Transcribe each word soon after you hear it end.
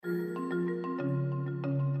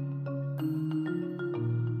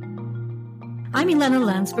I'm Elena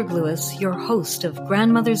Landsberg-Lewis, your host of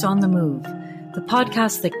Grandmothers on the Move, the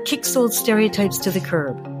podcast that kicks old stereotypes to the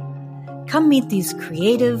curb. Come meet these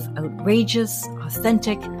creative, outrageous,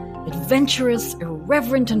 authentic, adventurous,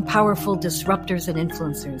 irreverent, and powerful disruptors and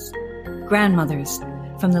influencers. Grandmothers,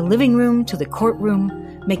 from the living room to the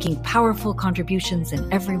courtroom, making powerful contributions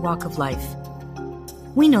in every walk of life.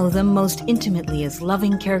 We know them most intimately as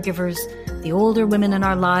loving caregivers, the older women in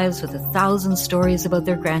our lives with 1,000 stories about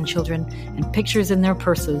their grandchildren and pictures in their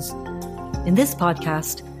purses. In this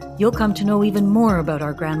podcast, you'll come to know even more about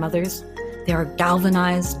our grandmothers. They are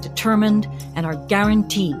galvanized, determined, and are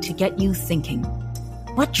guaranteed to get you thinking.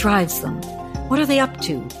 What drives them? What are they up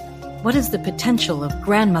to? What is the potential of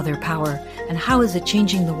grandmother power, and how is it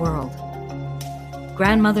changing the world?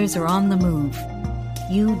 Grandmothers are on the move.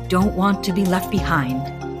 You don't want to be left behind.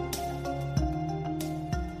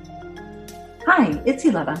 Hi, it's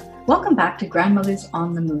Elena. Welcome back to Grandmothers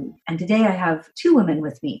on the Move. And today I have two women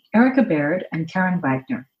with me, Erica Baird and Karen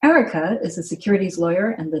Wagner. Erica is a securities lawyer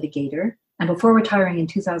and litigator, and before retiring in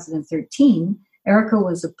 2013, Erica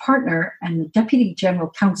was a partner and the Deputy General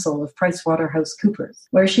Counsel of PricewaterhouseCoopers,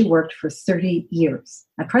 where she worked for 30 years.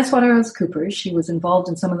 At PricewaterhouseCoopers, she was involved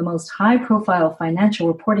in some of the most high-profile financial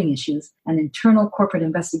reporting issues and internal corporate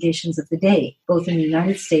investigations of the day, both in the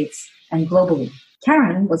United States and globally.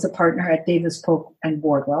 Karen was a partner at Davis Polk &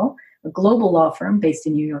 Wardwell, a global law firm based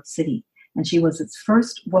in New York City, and she was its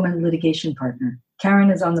first woman litigation partner. Karen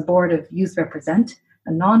is on the board of Youth Represent,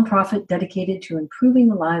 a nonprofit dedicated to improving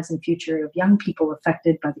the lives and future of young people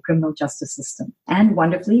affected by the criminal justice system. And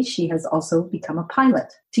wonderfully, she has also become a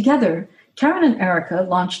pilot. Together, Karen and Erica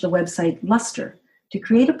launched the website Luster to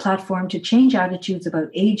create a platform to change attitudes about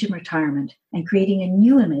age and retirement and creating a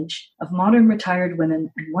new image of modern retired women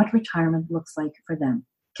and what retirement looks like for them.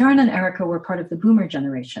 Karen and Erica were part of the boomer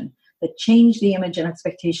generation that changed the image and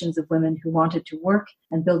expectations of women who wanted to work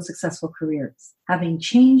and build successful careers. Having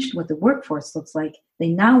changed what the workforce looks like, they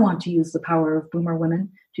now want to use the power of boomer women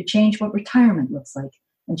to change what retirement looks like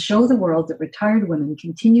and show the world that retired women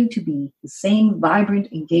continue to be the same vibrant,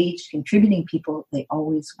 engaged, contributing people they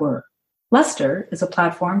always were. Luster is a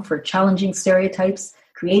platform for challenging stereotypes,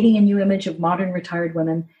 creating a new image of modern retired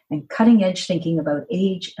women, and cutting-edge thinking about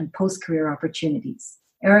age and post-career opportunities.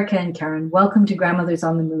 Erica and Karen, welcome to Grandmothers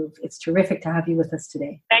on the Move. It's terrific to have you with us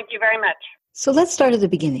today. Thank you very much. So let's start at the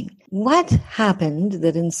beginning. What happened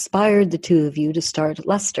that inspired the two of you to start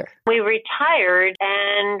Luster? We retired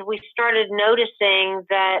and we started noticing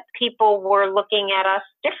that people were looking at us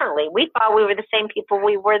differently. We thought we were the same people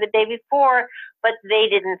we were the day before, but they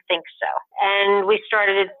didn't think so. And we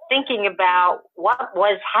started thinking about what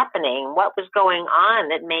was happening, what was going on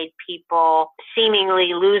that made people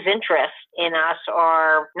seemingly lose interest in us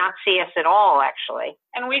or not see us at all, actually.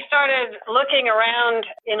 And we started looking around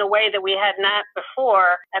in a way that we had not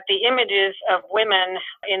before at the images of women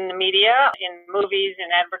in the media, in movies, in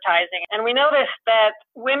advertising. And we noticed that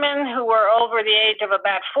women who were over the age of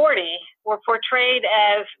about 40 were portrayed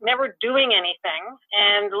as never doing anything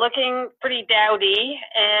and looking pretty dowdy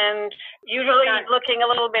and usually looking a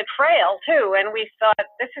little bit frail too. And we thought,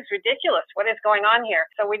 this is ridiculous. What is going on here?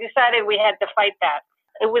 So we decided we had to fight that.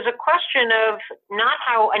 It was a question of not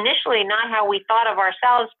how we thought of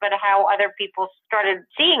ourselves, but how other people started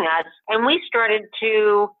seeing us. And we started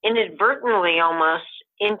to inadvertently almost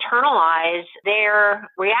internalize their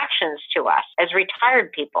reactions to us as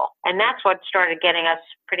retired people. And that's what started getting us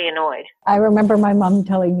pretty annoyed. I remember my mom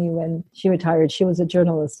telling me when she retired, she was a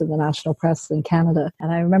journalist in the national press in Canada.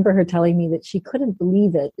 And I remember her telling me that she couldn't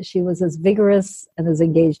believe it. She was as vigorous and as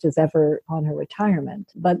engaged as ever on her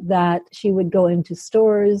retirement, but that she would go into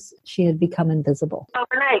stores, she had become invisible.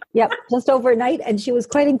 Overnight. Yep, just overnight. And she was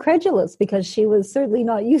quite incredulous because she was certainly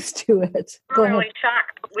not used to it. We were really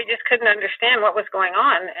shocked. We just couldn't understand what was going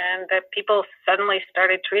on, and that people suddenly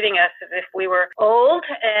started treating us as if we were old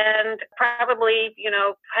and probably,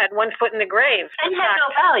 had one foot in the grave. And had no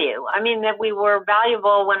value. I mean, that we were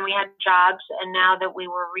valuable when we had jobs, and now that we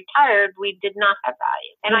were retired, we did not have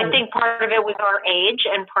value. And I think part of it was our age,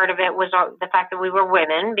 and part of it was the fact that we were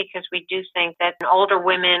women, because we do think that older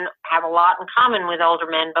women have a lot in common with older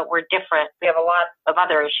men, but we're different. We have a lot of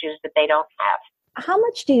other issues that they don't have. How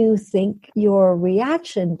much do you think your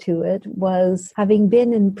reaction to it was having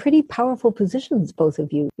been in pretty powerful positions, both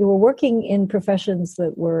of you? You were working in professions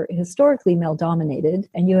that were historically male-dominated,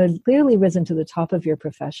 and you had clearly risen to the top of your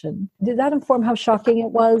profession. Did that inform how shocking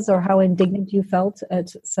it was or how indignant you felt at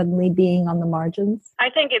suddenly being on the margins? I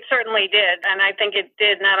think it certainly did, and I think it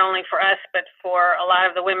did not only for us, but for a lot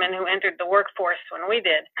of the women who entered the workforce when we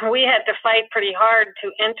did. We had to fight pretty hard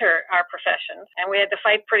to enter our professions, and we had to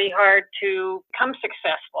fight pretty hard to become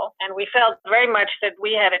successful. And we felt very much that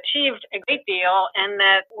we had achieved a great deal and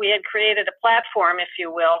that we had created a platform, if you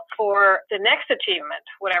will, for the next achievement,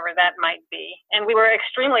 whatever that might be. And we were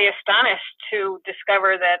extremely astonished to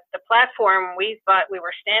discover that the platform we thought we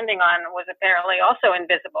were standing on was apparently also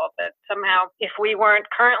invisible, that somehow if we weren't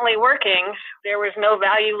currently working, there was no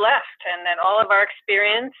value left, and that all of our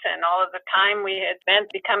experience and all of the time we had spent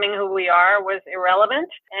becoming who we are was irrelevant,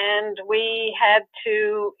 and we had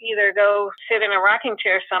to either go sit in a rocking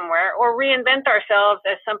chair somewhere or reinvent ourselves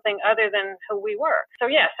as something other than who we were. So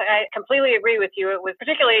yes, I completely agree with you. It was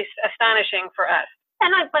particularly astonishing for us.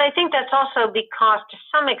 But I think that's also because to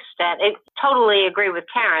some extent, I totally agree with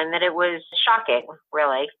Karen that it was shocking,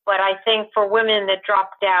 really. But I think for women that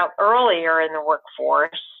dropped out earlier in the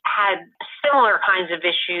workforce had similar kinds of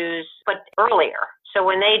issues, but earlier. So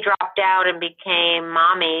when they dropped out and became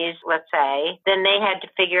mommies, let's say, then they had to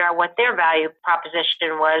figure out what their value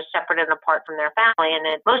proposition was separate and apart from their family. And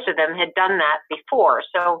most of them had done that before.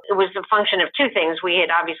 So it was a function of two things. We had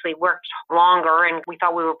obviously worked longer and we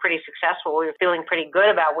thought we were pretty successful. We were feeling pretty good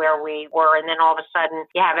about where we were. And then all of a sudden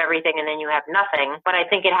you have everything and then you have nothing. But I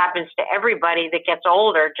think it happens to everybody that gets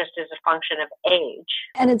older just as a function of age.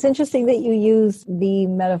 And it's interesting that you use the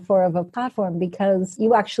metaphor of a platform because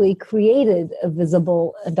you actually created a visible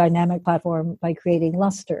and dynamic platform by creating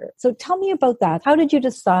Luster. So tell me about that. How did you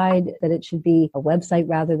decide that it should be a website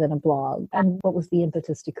rather than a blog? And what was the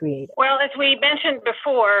impetus to create it? Well, as we mentioned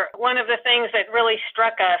before, one of the things that really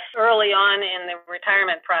struck us early on in the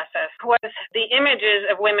retirement process was the images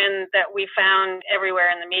of women that we found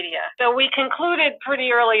everywhere in the media. So we concluded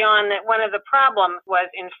pretty early on that one of the problems was,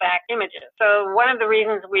 in fact, images. So one of the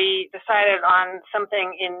reasons we decided on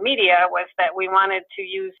something in media was that we wanted to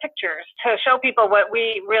use pictures to show people what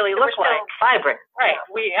we really look like. Vibrant. Right.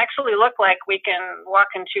 We actually look like we can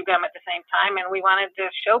walk and chew gum at the same time, and we wanted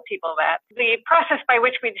to show people that. The process by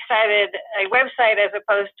which we decided a website as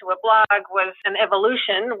opposed to a blog was an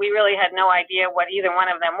evolution. We really had no idea what either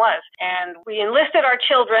one of them was. And we enlisted our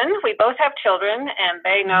children. We both have children, and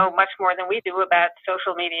they know much more than we do about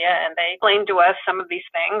social media, and they explained to us some of these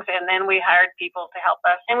things, and then we hired people to help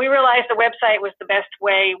us. And we realized the website was the best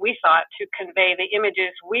way, we thought, to convey the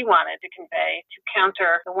images we wanted to convey, to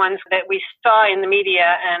counter the ones that we saw in the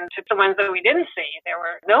media and to the ones that we didn't see. There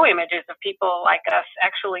were no images of people like us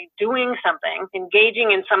actually doing something,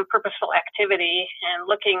 engaging in some purposeful activity and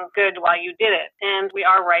looking good while you did it. And we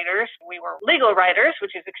are writers. We were legal writers,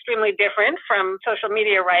 which is extremely different from social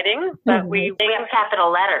media writing, but we have capital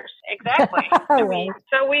letters. Exactly. Right.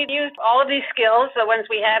 So we used all of these skills, the ones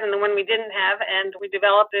we had and the one we didn't have, and we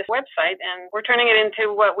developed this website, and we're turning it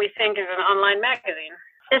into what we think is an online magazine.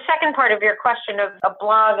 The second part of your question of a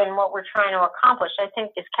blog and what we're trying to accomplish, I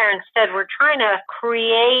think, as Karen said, we're trying to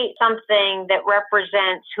create something that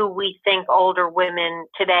represents who we think older women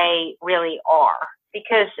today really are.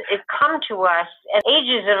 Because it come to us, and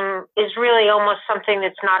ageism is really almost something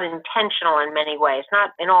that's not intentional in many ways,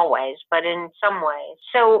 not in all ways, but in some ways.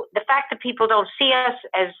 So the fact that people don't see us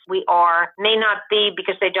as we are may not be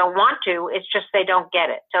because they don't want to, it's just they don't get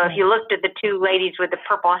it. So if you looked at the two ladies with the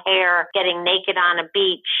purple hair getting naked on a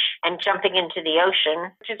beach and jumping into the ocean,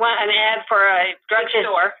 which is an ad for a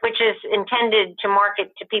drugstore, which is intended to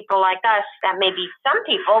market to people like us, that may be some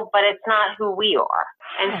people, but it's not who we are.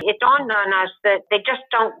 And it dawned on us that they just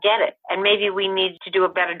don't get it. And maybe we need to do a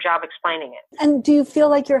better job explaining it. And do you feel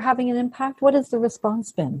like you're having an impact? What has the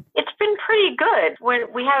response been? It's been pretty good.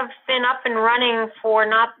 We have been up and running for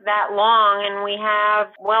not that long, and we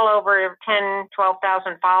have well over 10,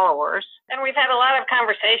 12,000 followers. And we've had a lot of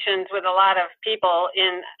conversations with a lot of people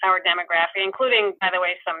in our demographic, including, by the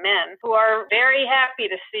way, some men, who are very happy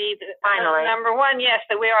to see that, finally, number one, yes,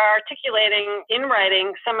 that we are articulating in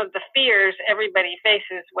writing some of the fears everybody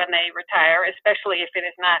faces when they retire, especially if it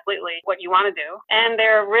is not completely what you want to do. And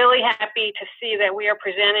they're really happy to see that we are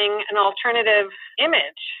presenting an alternative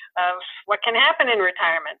image of what can happen in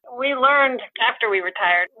retirement. We learned after we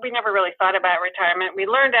retired, we never really thought about retirement. We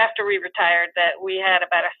learned after we retired that we had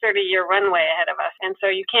about a 30-year runway ahead of us. And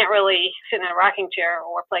so you can't really sit in a rocking chair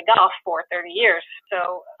or play golf for 30 years.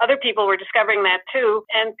 So other people were discovering that too.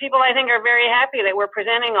 And people, I think, are very happy that we're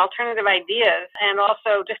presenting alternative ideas and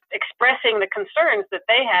also just expressing the concerns that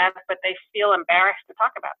they have, but they feel embarrassed to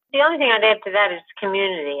talk about. The only thing I'd add to that is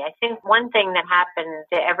community. I think one thing that happens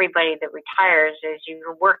to everybody that retires is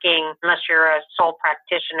you're working, unless you're a sole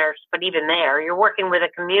practitioner, but even there, you're working with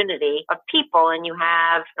a community of people, and you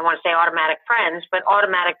have, I want to say automatic friends, but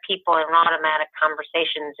automatic people and automatic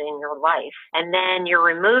conversations in your life. And then you're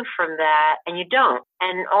removed from that and you don't.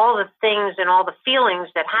 and all the things and all the feelings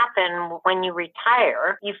that happen when you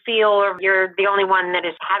retire. You feel you're the only one that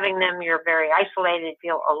is having them. You're very isolated,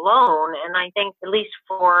 feel alone. And I think at least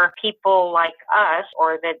for people like us,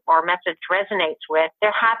 or that our message resonates with,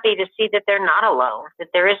 they're happy to see that they're not alone, that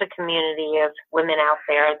there is a community of women out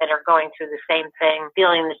there that are going through the same thing,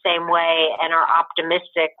 feeling the same way, and are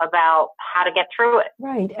optimistic about how to get through it.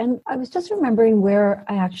 Right. And I was just remembering where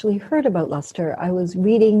I actually heard about Luster. I was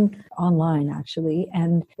reading online, actually,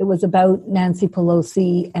 and it was about Nancy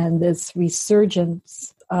Pelosi and this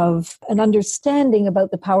resurgence of an understanding about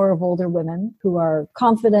the power of older women who are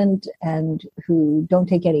confident and who don't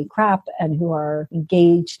take any crap and who are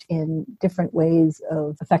engaged in different ways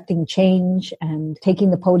of affecting change and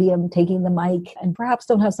taking the podium, taking the mic, and perhaps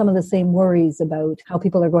don't have some of the same worries about how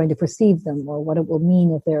people are going to perceive them or what it will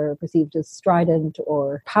mean if they're perceived as strident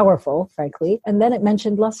or powerful, frankly. And then it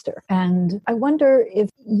mentioned Luster. And I wonder if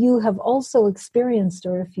you have also experienced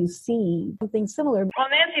or if you see something similar. Well,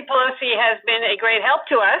 Nancy Pelosi has been a great help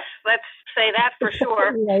to us. Let's say that for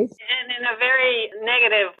sure. Right. And in a very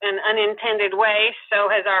negative and unintended way, so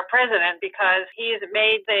has our president, because he's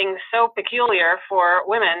made things so peculiar for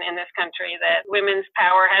women in this country that women's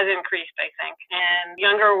power has increased, I think. And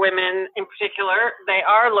younger women in particular, they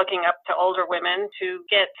are looking up to older women to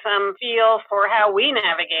get some feel for how we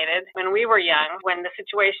navigated when we were young, when the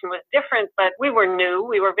situation was different, but we were new.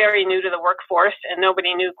 We were very new to the workforce and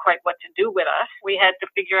nobody knew quite what to do with us. We had to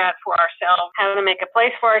figure out for ourselves how to make a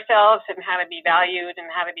place for ourselves and how to be valued and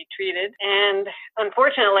how to be treated. And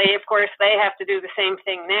unfortunately, of course, they have to do the same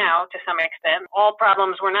thing now to some extent. All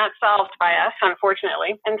problems were not solved by us,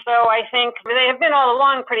 unfortunately. And so I think they have been all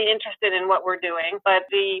along pretty interested in what we're doing. But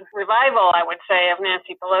the revival, I would say, of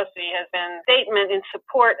Nancy Pelosi has been a statement in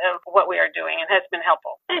support of what we are doing and has been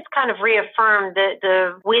helpful. It's kind of reaffirmed that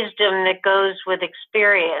the wisdom that goes with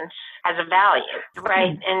experience has a value,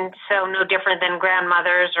 right? And so no different than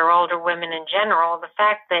grandmothers or older women in general, the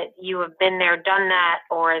fact that you have been there, done that,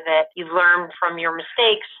 or that you've learned from your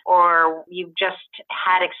mistakes, or you've just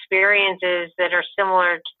had experiences that are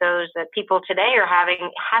similar to those that people today are having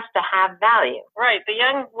has to have value. Right. The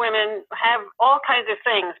young women have all kinds of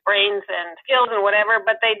things, brains and skills and whatever,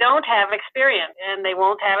 but they don't have experience and they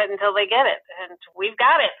won't have it until they get it. And we've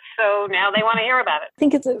got it. So now they want to hear about it. I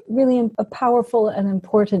think it's a really powerful and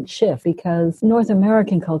important shift because North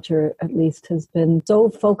American culture, at least, has been so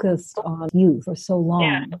focused on youth for so long.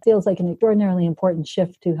 Yeah. It feels like an extraordinarily important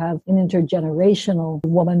shift to have an intergenerational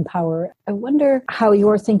woman power. I wonder how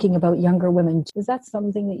you're thinking about younger women. Is that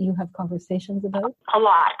something that you have conversations about? A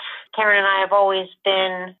lot. Karen and I have always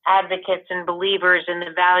been advocates and believers in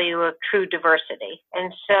the value of true diversity.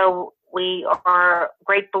 And so we are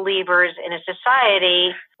great believers in a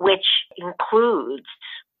society which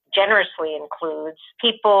generously includes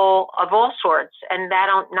people of all sorts. And that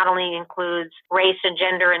not only includes race and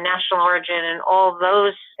gender and national origin and all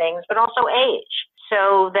those things, but also age.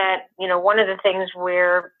 So that, one of the things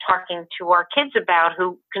we're talking to our kids about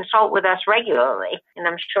who consult with us regularly, and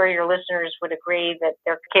I'm sure your listeners would agree that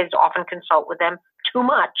their kids often consult with them too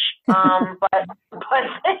much, but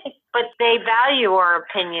they value our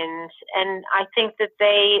opinions, and I think that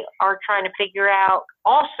they are trying to figure out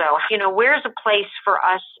also, where's a place for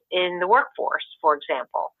us in the workforce, for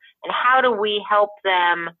example. And how do we help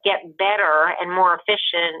them get better and more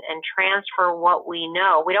efficient and transfer what we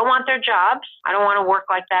know? We don't want their jobs. I don't want to work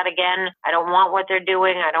like that again. I don't want what they're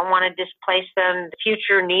doing. I don't want to displace them. The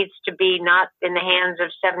future needs to be not in the hands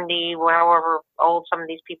of 70, however old some of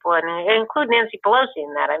these people, and include Nancy Pelosi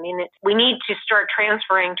in that. I mean, we need to start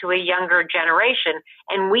transferring to a younger generation,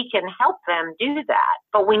 and we can help them do that.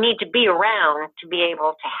 But we need to be around to be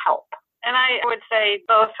able to help. And I would say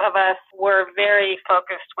both of us were very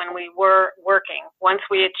focused when we were working. Once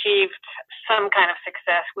we achieved some kind of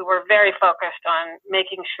success, we were very focused on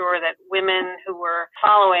making sure that women who were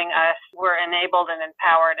following us were enabled and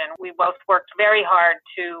empowered. And we both worked very hard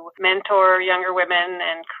to mentor younger women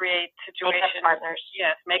and create situations. Make them partners.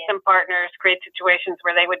 Yes, make them partners, create situations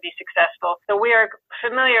where they would be successful. So we are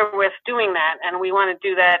familiar with doing that, and we want to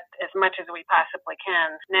do that as much as we possibly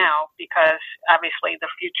can now, because obviously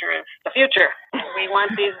the future is the future. We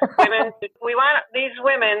want these women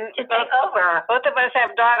to take over. Both of us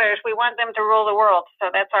have daughters. We want them to rule the world. So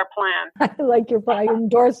that's our plan. I like your plan. I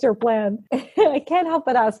endorsed your plan. I can't help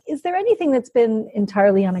but ask, is there anything that's been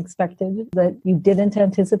entirely unexpected that you didn't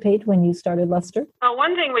anticipate when you started Luster? Well,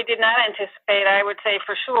 one thing we did not anticipate, I would say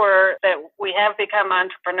for sure, that we have become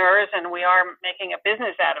entrepreneurs and we are making a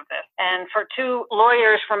business out of this. And for two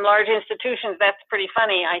lawyers from large institutions, that's pretty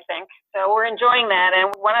funny, I think. So we're enjoying that.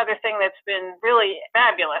 And one other thing that's been really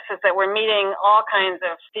fabulous is that we're meeting all kinds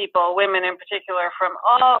of people, women in particular, from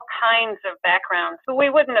all kinds of backgrounds who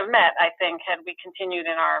we wouldn't have met, I think, had we continued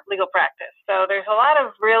in our legal practice. So there's a lot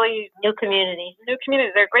of really New communities.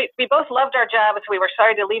 They're great. We both loved our jobs. We were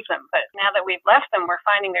sorry to leave them. But now that we've left them, we're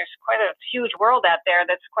finding there's quite a huge world out there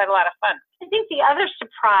that's quite a lot of fun. I think the other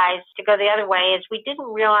surprise, to go the other way, is we didn't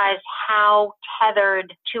realize how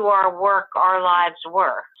tethered to our work our lives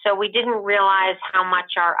were. So we didn't realize how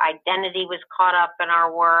much our identity was caught up in our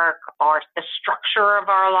work, or the structure of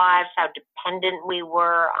our lives, how dependent we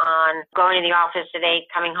were on going to the office at 8,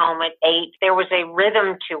 coming home at 8. There was a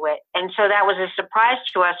rhythm to it. And so that was a surprise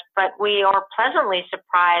to us, but we are pleasantly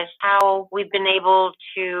surprised how we've been able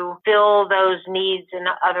to fill those needs in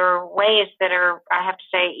other ways that are, I have to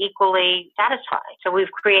say, equally satisfying. So we've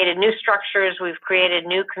created new structures, we've created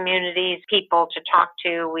new communities, people to talk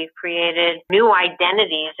to, we've created new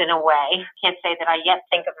identities in a way. Can't say that I yet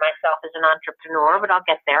think of myself as an entrepreneur, but I'll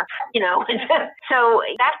get there, So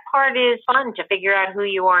that part is fun to figure out who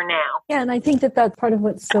you are now. Yeah, and I think that that's part of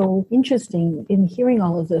what's so interesting in hearing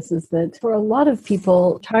all of this is that for a lot of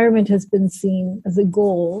people, retirement has been seen as a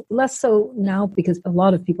goal, less so now because a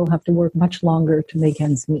lot of people have to work much longer to make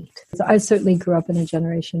ends meet. So I certainly grew up in a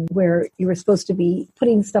generation where you were supposed to be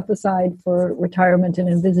putting stuff aside for retirement and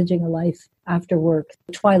envisaging a life after work,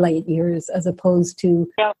 twilight years, as opposed to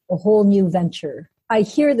a whole new venture. I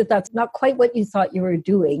hear that that's not quite what you thought you were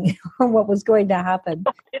doing or what was going to happen.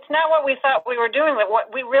 It's not what we thought we were doing, but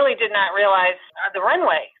what we really did not realize the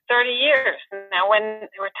runway, 30 years. Now, when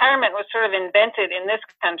retirement was sort of invented in this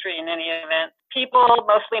country, in any event, people,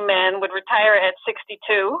 mostly men, would retire at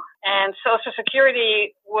 62, and Social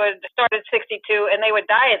Security would start at 62, and they would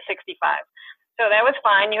die at 65. So that was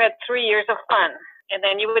fine. You had 3 years of fun, and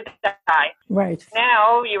then you would die. Right.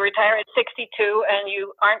 Now you retire at 62, and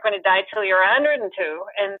you aren't going to die till you're 102.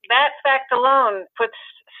 And that fact alone puts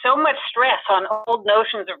so much stress on old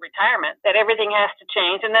notions of retirement that everything has to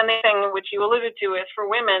change. And then the thing which you alluded to is for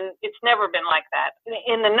women, it's never been like that.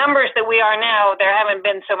 In the numbers that we are now, there haven't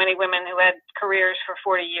been so many women who had careers for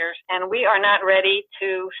 40 years, and we are not ready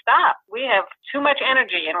to stop. We have too much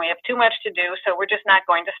energy and we have too much to do, so we're just not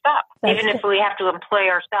going to stop. Even if we have to employ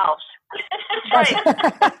ourselves. Right.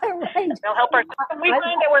 Right. They'll help our. We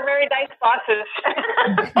find that we're very nice bosses.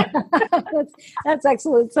 That's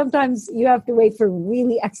excellent. Sometimes you have to wait for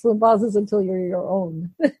really excellent bosses until you're your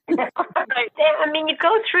own. I mean, you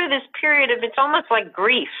go through this period of, it's almost like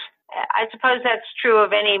grief. I suppose that's true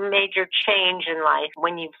of any major change in life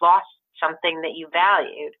when you've lost something that you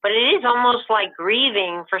valued. But it is almost like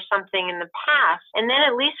grieving for something in the past. And then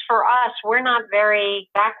at least for us, we're not very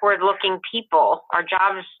backward-looking people. Our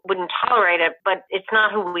jobs wouldn't tolerate it, but it's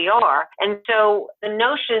not who we are. And so the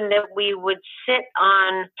notion that we would sit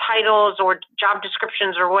on titles or job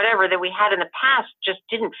descriptions or whatever that we had in the past just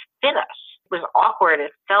didn't fit us. It was awkward.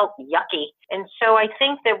 It felt yucky. And so I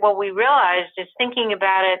think that what we realized is thinking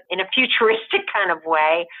about it in a futuristic kind of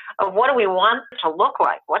way of what do we want it to look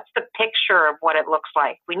like? What's the picture of what it looks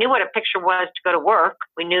like? We knew what a picture was to go to work.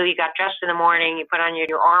 We knew you got dressed in the morning, you put on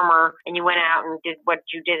your armor, and you went out and did what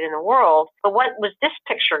you did in the world. But what was this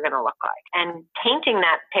picture going to look like? And painting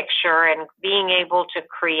that picture and being able to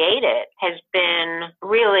create it has been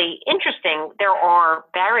really interesting. There are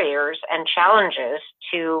barriers and challenges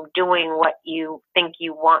to doing what you think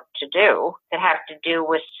you want to do that have to do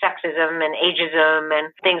with sexism and ageism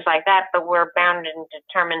and things like that, but we're bound and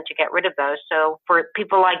determined to get rid of those. So for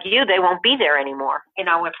people like you, they won't be there anymore,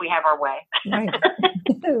 if we have our way. Right.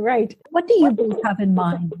 Right. What do you both have in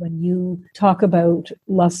mind when you talk about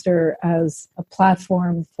Luster as a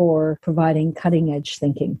platform for providing cutting-edge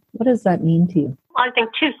thinking? What does that mean to you? Well, I think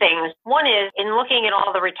two things. One is in looking at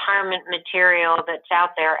all the retirement material that's out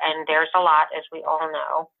there, and there's a lot, as we all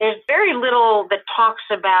know, there's very little that talks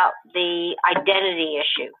about the identity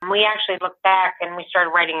issue. We actually looked back and we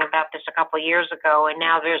started writing about this a couple of years ago, and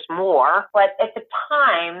now there's more. But at the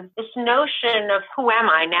time, this notion of who am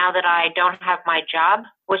I now that I don't have my job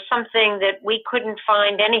was something that we couldn't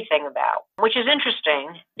find anything about, which is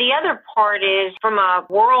interesting. The other part is from a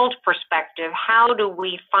world perspective, how do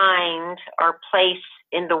we find our place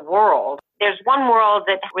in the world. There's one world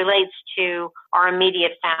that relates to our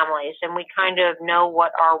immediate families, and we kind of know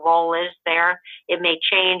what our role is there. It may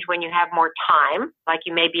change when you have more time, like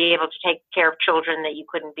you may be able to take care of children that you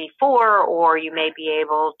couldn't before, or you may be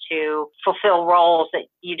able to fulfill roles that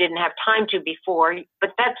you didn't have time to before.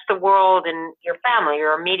 But that's the world in your family,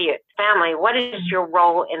 your immediate family. What is your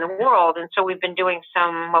role in the world? And so we've been doing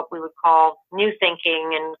some what we would call new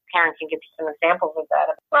thinking, and Karen can give you some examples of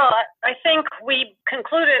that. Well, I think we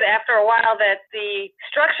concluded after a while that the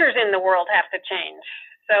structures in the world have to change.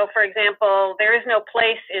 So, for example, there is no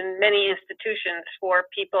place in many institutions for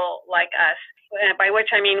people like us, by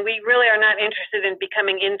which I mean we really are not interested in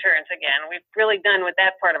becoming interns again. We've really done with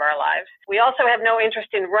that part of our lives. We also have no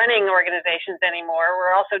interest in running organizations anymore.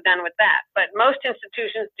 We're also done with that. But most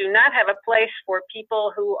institutions do not have a place for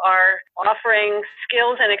people who are offering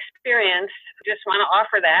skills and experience, just want to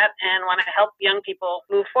offer that and want to help young people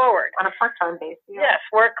move forward. On a part-time basis. Yeah. Yes,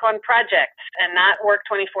 work on projects and not work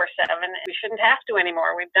 24/7. We shouldn't have to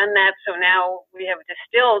anymore. We've done that, so now we have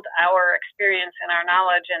distilled our experience and our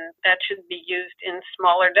knowledge, and that should be used in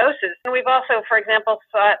smaller doses. And we've also, for example,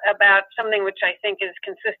 thought about something which I think is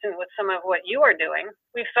consistent with some of what you are doing.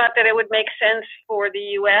 We've thought that it would make sense for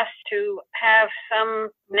the U.S. to have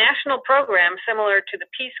some national program similar to the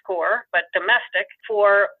Peace Corps, but domestic,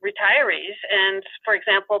 for retirees. And, for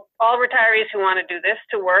example, all retirees who want to do this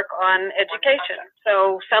to work on education.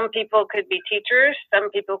 So some people could be teachers,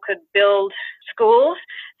 some people could build schools,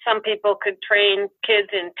 some people could train kids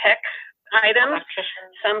in tech items,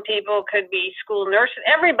 some people could be school nurses.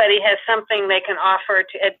 Everybody has something they can offer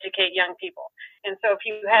to educate young people. And so if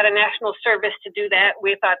you had a national service to do that,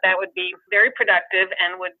 we thought that would be very productive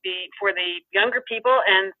and would be for the younger people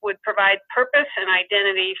and would provide purpose and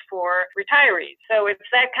identity for retirees. So it's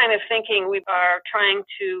that kind of thinking we are trying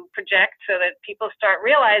to project so that people start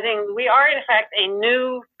realizing we are, in fact, a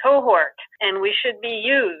new cohort and we should be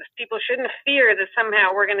used. People shouldn't fear that somehow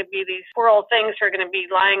we're going to be these poor old things who are going to be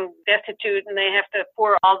lying destitute and they have to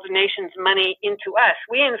pour all the nation's money into us.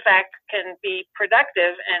 We, in fact, can be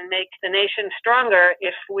productive and make the nation stronger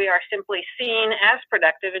if we are simply seen as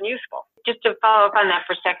productive and useful. Just to follow up on that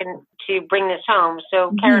for a second to bring this home.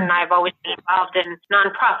 So Karen and I have always been involved in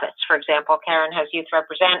nonprofits. For example, Karen has Youth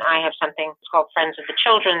Represent. I have something called Friends of the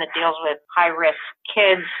Children that deals with high-risk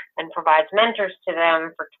kids and provides mentors to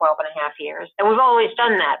them for 12 and a half years. And we've always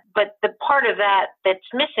done that. But the part of that that's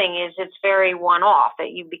missing is it's very one-off,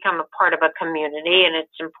 that you become a part of a community and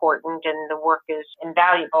it's important and the work is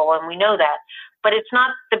invaluable, and we know that. But it's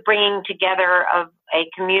not the bringing together of a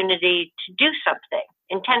community to do something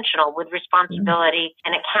intentional with responsibility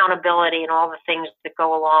and accountability and all the things that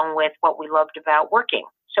go along with what we loved about working.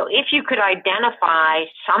 So if you could identify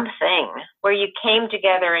something where you came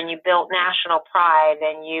together and you built national pride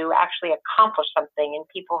and you actually accomplished something and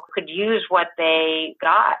people could use what they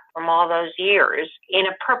got from all those years in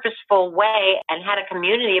a purposeful way and had a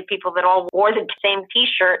community of people that all wore the same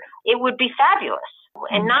T-shirt, it would be fabulous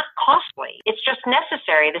and not costly. It's just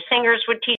necessary. The singers would teach